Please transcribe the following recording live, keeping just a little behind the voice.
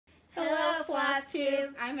Flosstube.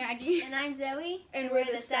 I'm Maggie. And I'm Zoe. And we're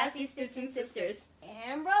the Sassy Stitching Sisters.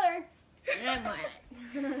 And brother. And I'm Wyatt.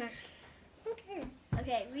 Okay.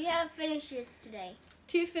 Okay, we have finishes today.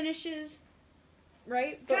 2 finishes,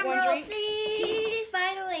 right? But Drum one roll, drink. please. He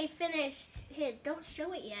finally finished his. Don't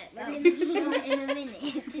show it yet. We're going to show it in a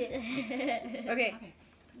minute. Okay.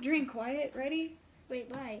 Drink, Wyatt. Ready? Wait,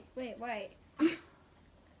 why? Wait, why?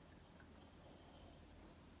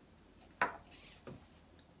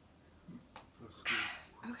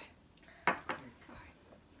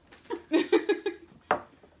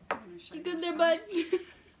 You good there, bud?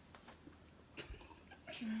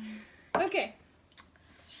 Okay.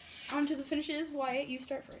 On to the finishes. Wyatt, you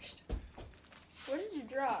start first. What did you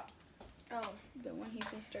drop? Oh. The one he's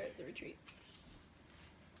going to start at the retreat.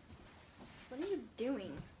 What are you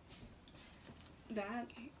doing? That.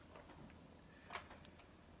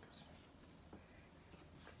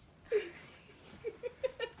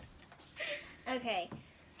 Okay,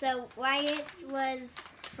 so Wyatt's was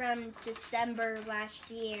from December last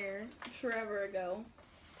year. Forever ago.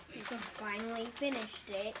 So finally finished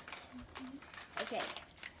it. Okay,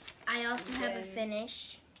 I also have a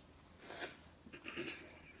finish.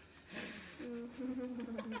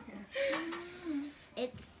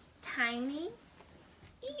 It's tiny.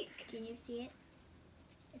 Eek. Can you see it?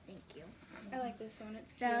 Thank you. I like this one.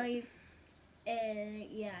 It's So, cute.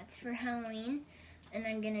 yeah, it's for Halloween, and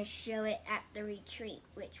I'm going to show it at the retreat,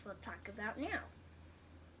 which we'll talk about now.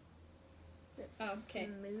 Okay.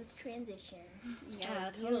 Smooth transition.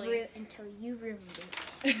 Yeah, totally. Until you ruined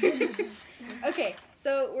it. Okay,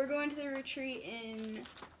 so we're going to the retreat in,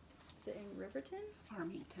 is it in Riverton?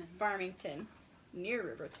 Farmington. Near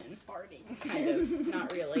Riverton. Farting. Kind of.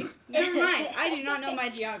 Not really. Never mind. I do not know my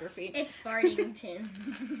geography. It's Fartington.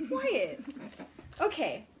 Quiet.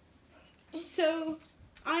 Okay. So,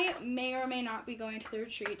 I may or may not be going to the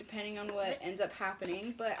retreat depending on what ends up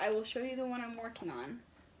happening, but I will show you the one I'm working on.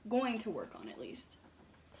 Going to work on, at least.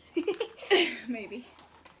 Maybe.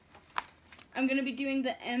 I'm going to be doing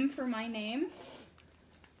the M for my name.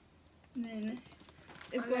 And then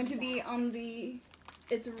it's going to be on the...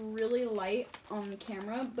 It's really light on the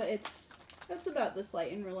camera, but it's about this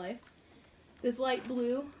light in real life. This light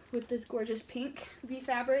blue with this gorgeous pink. The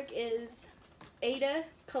fabric is Ada,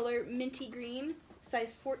 color minty green,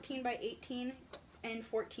 size 14 by 18, and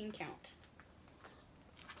 14 count.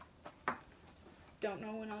 Don't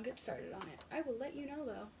know when I'll get started on it. I will let you know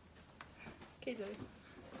though. Okay, Zoe.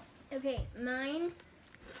 Okay, mine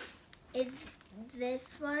is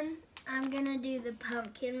this one. I'm gonna do the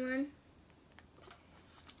pumpkin one.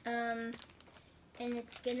 And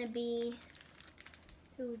it's gonna be,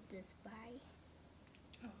 who's this by?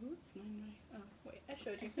 Oh, who's mine? Oh, wait, I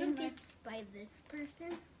showed you. I think it's by this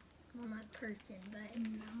person. Well, not person, but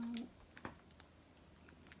No.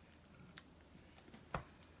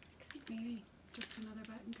 Maybe just another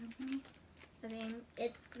button company. okay,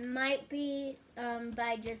 it might be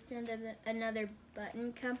by just another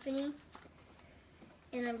button company.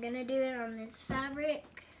 And I'm gonna do it on this fabric.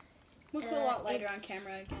 What's a lot lighter on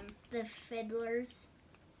camera again? The Fiddlers,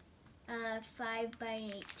 5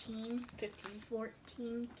 by 18, 15.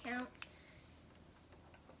 14 count.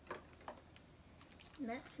 And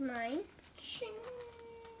that's mine.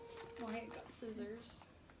 Wyatt got scissors.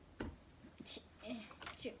 Oh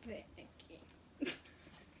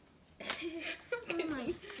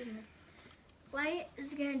my goodness. Wyatt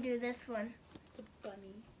is gonna do this one. The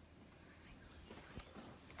bunny.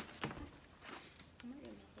 Oh my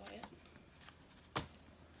goodness, Wyatt.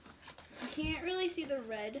 You can't really see the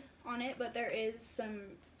red on it, but there is some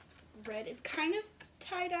red. It's kind of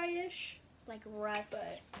tie-dye-ish, Like rust.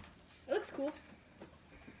 but it looks cool.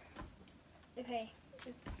 Okay.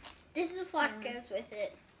 It's This is the floss goes with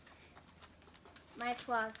it. My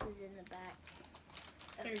floss is in the back.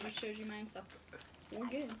 there. Just showed you mine, so we're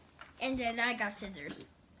good. And then I got scissors.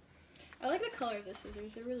 I like the color of the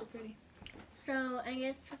scissors. They're really pretty. So I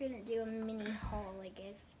guess we're gonna do a mini haul, I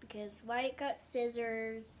guess, because Wyatt got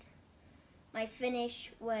scissors. My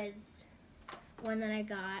finish was one that I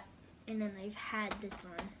got, and then I've had this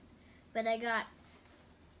one. But I got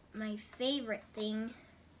my favorite thing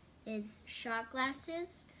is shot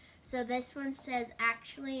glasses. So this one says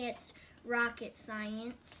actually it's rocket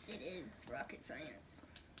science. It is rocket science.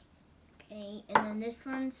 Okay, and then this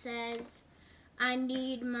one says I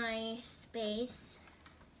need my space.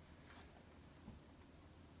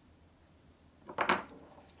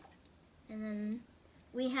 And then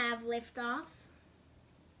we have liftoff.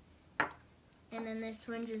 And then this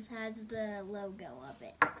one just has the logo of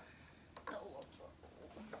it.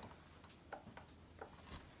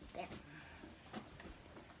 There.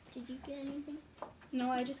 Did you get anything? No,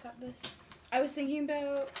 I just got this. I was thinking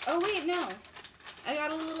about, oh wait, no. I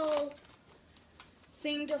got a little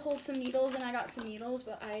thing to hold some needles, and I got some needles,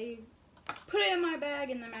 but I put it in my bag,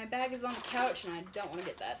 and then my bag is on the couch, and I don't want to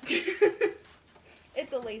get that.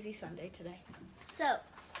 It's a lazy Sunday today. So,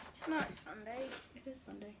 it's not Sunday. It is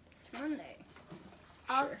Sunday. It's Monday.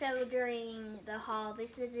 Sure. Also, during the haul,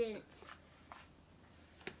 this isn't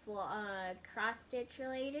cross-stitch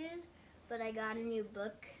related, but I got a new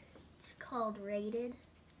book. It's called Rated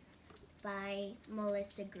by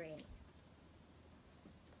Melissa Gray.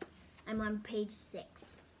 I'm on page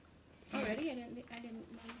 6. Already? I didn't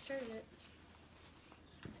know you started it.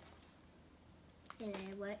 And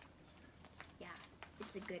then what? Yeah,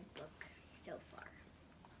 it's a good book so far.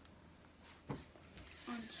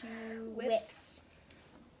 On to whips.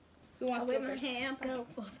 Who wants to go first? Go.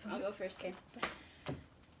 I'll go first, okay.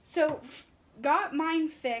 So, got mine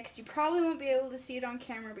fixed. You probably won't be able to see it on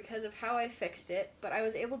camera because of how I fixed it, but I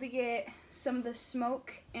was able to get some of the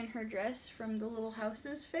smoke in her dress from the little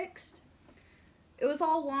houses fixed. It was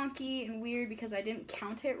all wonky and weird because I didn't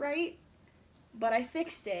count it right, but I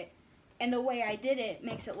fixed it, and the way I did it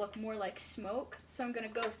makes it look more like smoke. So I'm going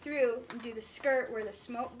to go through and do the skirt where the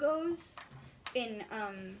smoke goes in,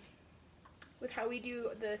 with how we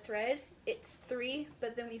do the thread. It's 3,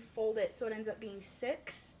 but then we fold it so it ends up being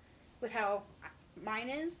 6 with how mine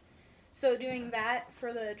is. So doing that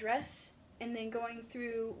for the dress, and then going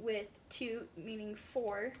through with 2, meaning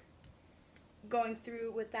 4, going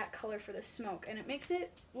through with that color for the smoke, and it makes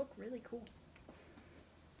it look really cool.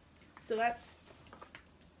 So that's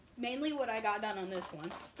mainly what I got done on this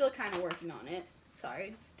one. Still kind of working on it. Sorry,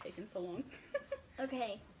 it's taking so long.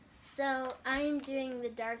 Okay, so I'm doing the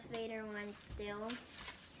Darth Vader one still.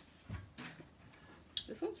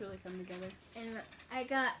 This one's really coming together. And I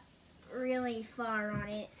got really far on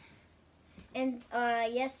it. And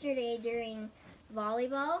yesterday during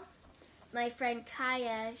volleyball, my friend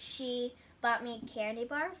Kaya, she bought me a candy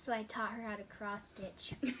bar, so I taught her how to cross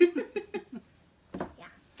stitch. Yeah.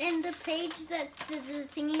 And the page that the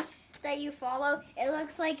thingy that you follow, it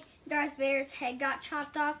looks like Darth Vader's head got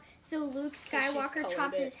chopped off, so Luke Skywalker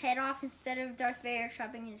chopped his head off instead of Darth Vader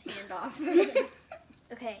chopping his hand off.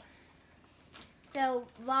 Okay. So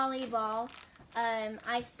volleyball,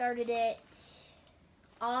 I started it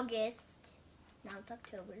August. Now it's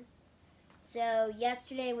October. So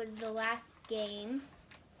yesterday was the last game,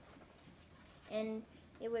 and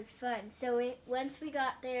it was fun. So once we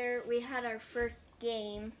got there, we had our first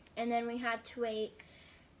game, and then we had to wait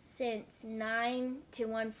since 9 to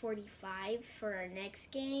 1:45 for our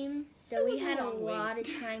next game. So we had a lot of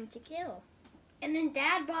time to kill. And then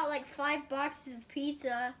Dad bought like 5 boxes of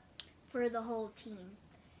pizza for the whole team.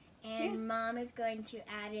 And Mom is going to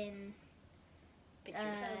add in Pictures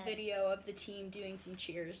a video of the team doing some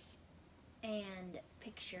cheers. And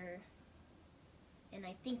picture, and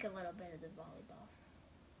I think a little bit of the volleyball.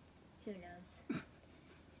 Who knows?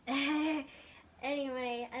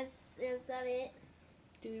 Anyway, is that it?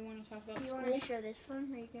 Do we want to talk about Do you school? want to show this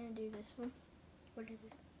one? Are you going to do this one? What is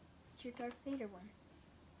it? It's your Darth Vader one.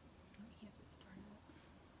 He hasn't started.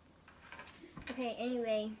 Okay,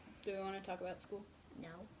 anyway. Do we want to talk about school?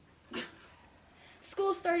 No.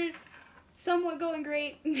 School started somewhat going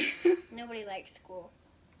great. Nobody likes school.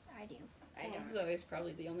 I do. I don't. Zoe's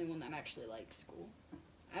probably the only one that actually likes school.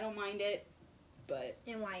 I don't mind it, but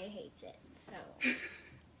And Wyatt hates it, so.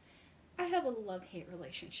 I have a love-hate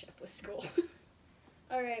relationship with school.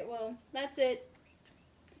 All right, well, that's it.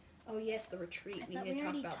 Oh yes, the retreat. We need to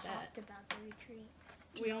talk about that. About the retreat.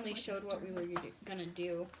 We only showed what we were gonna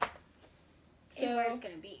do. And where So it's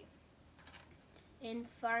gonna be. In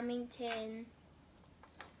Farmington,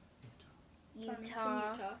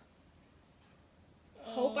 Utah.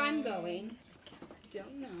 Hope I'm going.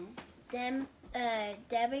 Don't know.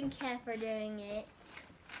 Deb and Kef are doing it.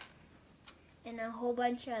 And a whole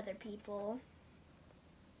bunch of other people.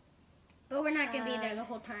 But we're not gonna be there the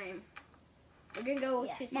whole time. We're gonna go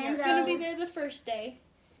Yeah. to Mom's So- gonna be there the first day,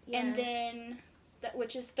 Yeah. and then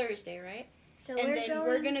which is Thursday, right? So And then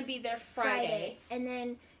we're gonna be there Friday. And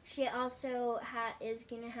then she also is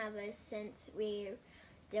gonna have us, since we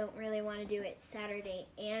don't really want to do it Saturday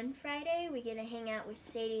and Friday, we're gonna hang out with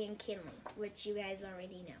Sadie and Kinley, which you guys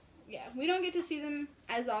already know. Yeah, we don't get to see them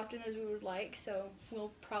as often as we would like, so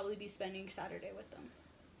we'll probably be spending Saturday with them.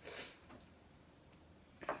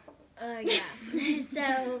 Yeah.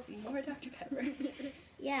 So More Dr. Pepper.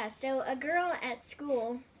 yeah, so a girl at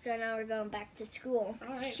school. So now we're going back to school.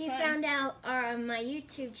 All right, She fine. found out on my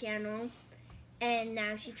YouTube channel, and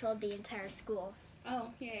now she told the entire school.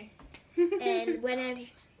 Oh, yay. And whenever,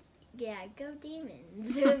 yeah, go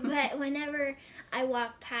Demons. But whenever I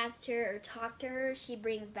walk past her or talk to her, she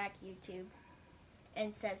brings back YouTube.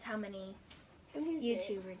 and says how many Who is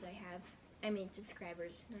YouTubers I have. I mean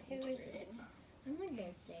subscribers, not Who YouTubers. is it? I'm not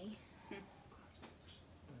gonna say.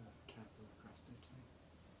 Caterpillar cross stitch thing.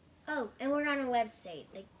 Oh, and we're on a website,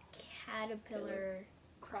 the Caterpillar.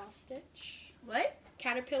 Cross stitch. What?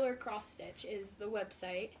 Caterpillar Cross Stitch is the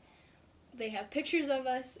website. They have pictures of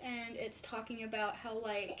us, and it's talking about how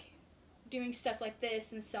like doing stuff like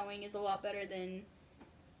this and sewing is a lot better than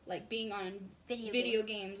like being on video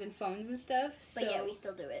games and phones and stuff. But yeah, we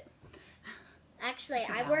still do it. Actually, It's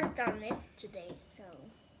a I worked on this today, so.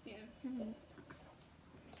 Yeah.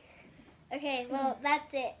 Okay, well,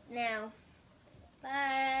 that's it now.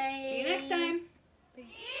 Bye. See you next time.